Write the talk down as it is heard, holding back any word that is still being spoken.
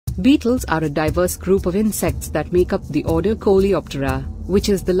Beetles are a diverse group of insects that make up the order Coleoptera, which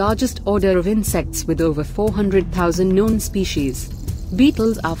is the largest order of insects with over 400,000 known species.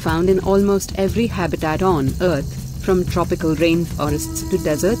 Beetles are found in almost every habitat on Earth, from tropical rainforests to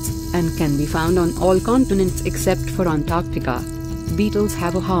deserts, and can be found on all continents except for Antarctica. Beetles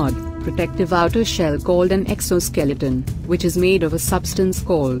have a hard, protective outer shell called an exoskeleton, which is made of a substance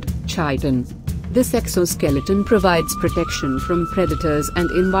called chitin. This exoskeleton provides protection from predators and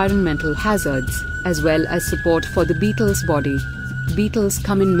environmental hazards, as well as support for the beetle's body. Beetles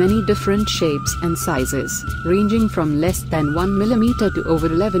come in many different shapes and sizes, ranging from less than 1 mm to over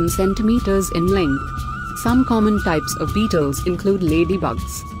 11 cm in length. Some common types of beetles include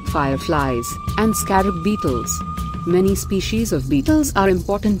ladybugs, fireflies, and scarab beetles. Many species of beetles are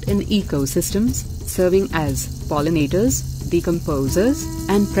important in ecosystems, serving as pollinators, decomposers,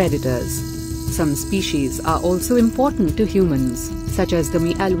 and predators. Some species are also important to humans, such as the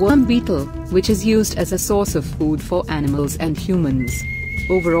mealworm beetle, which is used as a source of food for animals and humans.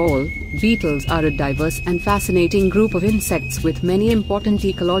 Overall, beetles are a diverse and fascinating group of insects with many important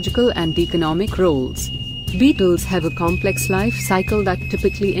ecological and economic roles. Beetles have a complex life cycle that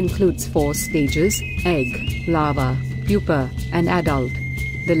typically includes 4 stages: egg, larva, pupa, and adult.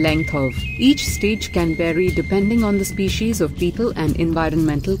 The length of each stage can vary depending on the species of beetle and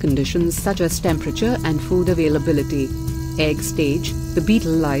environmental conditions such as temperature and food availability. Egg stage: the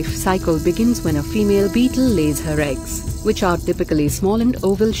beetle life cycle begins when a female beetle lays her eggs, which are typically small and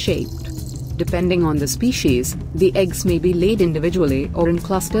oval-shaped. Depending on the species, the eggs may be laid individually or in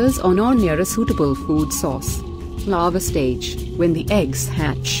clusters on or near a suitable food source. Larva stage: when the eggs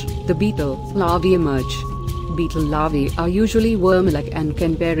hatch, the beetle larvae emerge. Beetle larvae are usually worm-like and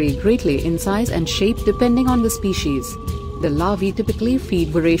can vary greatly in size and shape depending on the species. The larvae typically feed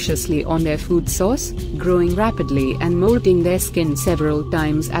voraciously on their food source, growing rapidly and molting their skin several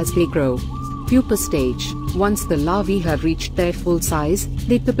times as they grow. Pupa stage: once the larvae have reached their full size,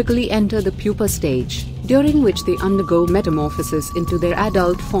 they typically enter the pupa stage, during which they undergo metamorphosis into their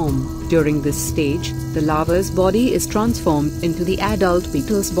adult form. During this stage, the larva's body is transformed into the adult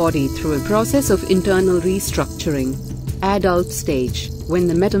beetle's body through a process of internal restructuring. Adult stage: when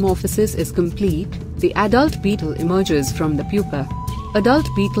the metamorphosis is complete, the adult beetle emerges from the pupa. Adult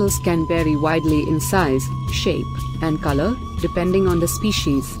beetles can vary widely in size, shape, and color, depending on the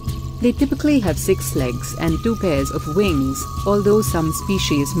species. They typically have 6 legs and 2 pairs of wings, although some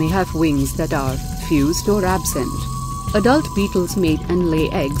species may have wings that are fused or absent. Adult beetles mate and lay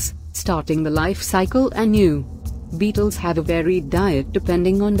eggs, starting the life cycle anew. Beetles have a varied diet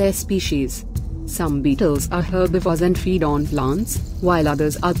depending on their species. Some beetles are herbivores and feed on plants, while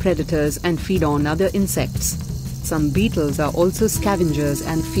others are predators and feed on other insects. Some beetles are also scavengers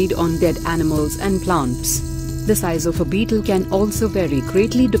and feed on dead animals and plants. The size of a beetle can also vary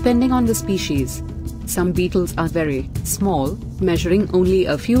greatly depending on the species. Some beetles are very small, measuring only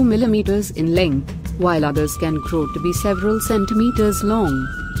a few millimeters in length, while others can grow to be several centimeters long.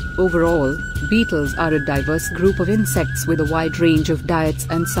 Overall, beetles are a diverse group of insects with a wide range of diets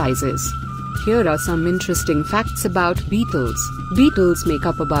and sizes. Here are some interesting facts about beetles. Beetles make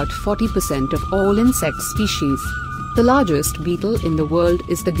up about 40% of all insect species. The largest beetle in the world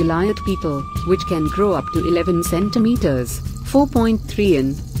is the giant beetle, which can grow up to 11 centimeters,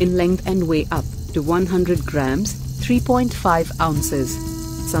 4.3 in length and weigh up to 100 grams, 3.5 ounces.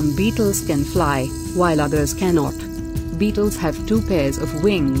 Some beetles can fly, while others cannot. Beetles have 2 pairs of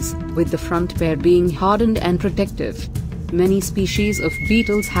wings, with the front pair being hardened and protective. Many species of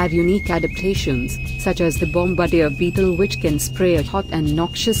beetles have unique adaptations, such as the bombardier beetle, which can spray a hot and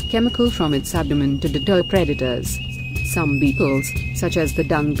noxious chemical from its abdomen to deter predators. Some beetles, such as the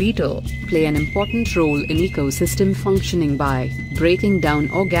dung beetle, play an important role in ecosystem functioning by breaking down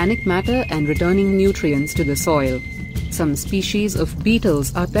organic matter and returning nutrients to the soil. Some species of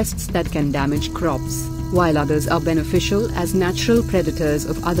beetles are pests that can damage crops, while others are beneficial as natural predators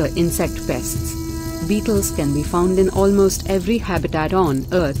of other insect pests. Beetles can be found in almost every habitat on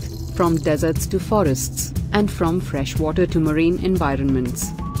Earth, from deserts to forests, and from freshwater to marine environments.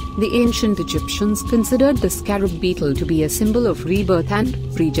 The ancient Egyptians considered the scarab beetle to be a symbol of rebirth and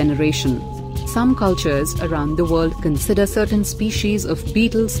regeneration. Some cultures around the world consider certain species of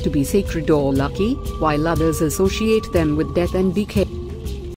beetles to be sacred or lucky, while others associate them with death and decay.